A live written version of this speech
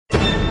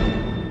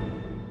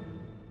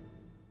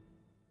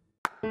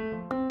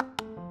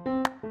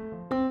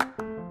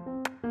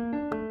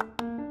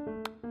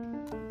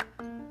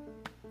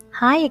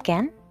Hi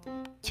again.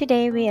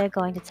 Today we are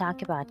going to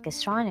talk about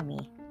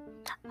gastronomy.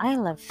 I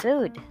love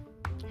food.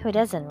 Who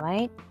doesn't,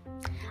 right?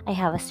 I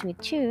have a sweet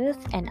tooth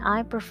and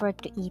I prefer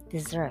to eat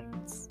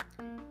desserts.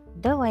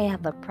 Though I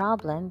have a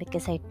problem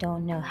because I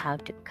don't know how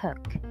to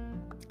cook.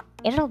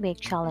 It'll be a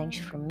challenge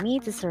for me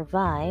to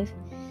survive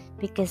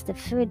because the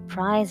food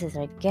prices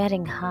are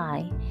getting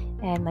high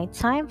and my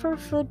time for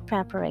food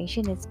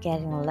preparation is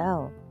getting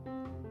low.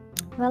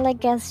 Well, I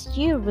guess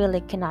you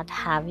really cannot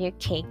have your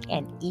cake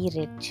and eat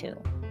it too.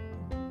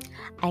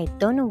 I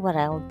don't know what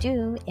I'll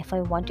do if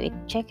I want to eat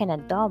chicken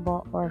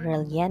adobo or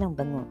rellenong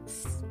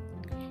bangus.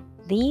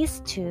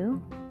 These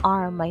two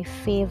are my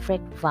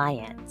favorite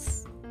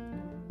viands.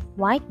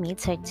 White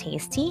meats are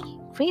tasty,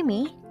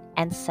 creamy,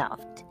 and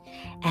soft.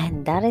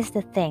 And that is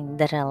the thing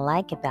that I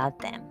like about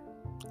them.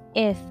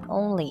 If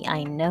only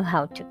I know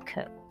how to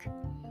cook.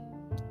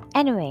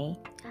 Anyway,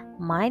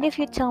 mind if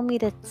you tell me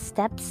the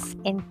steps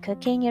in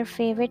cooking your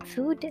favorite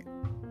food?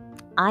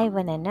 I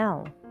wanna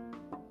know.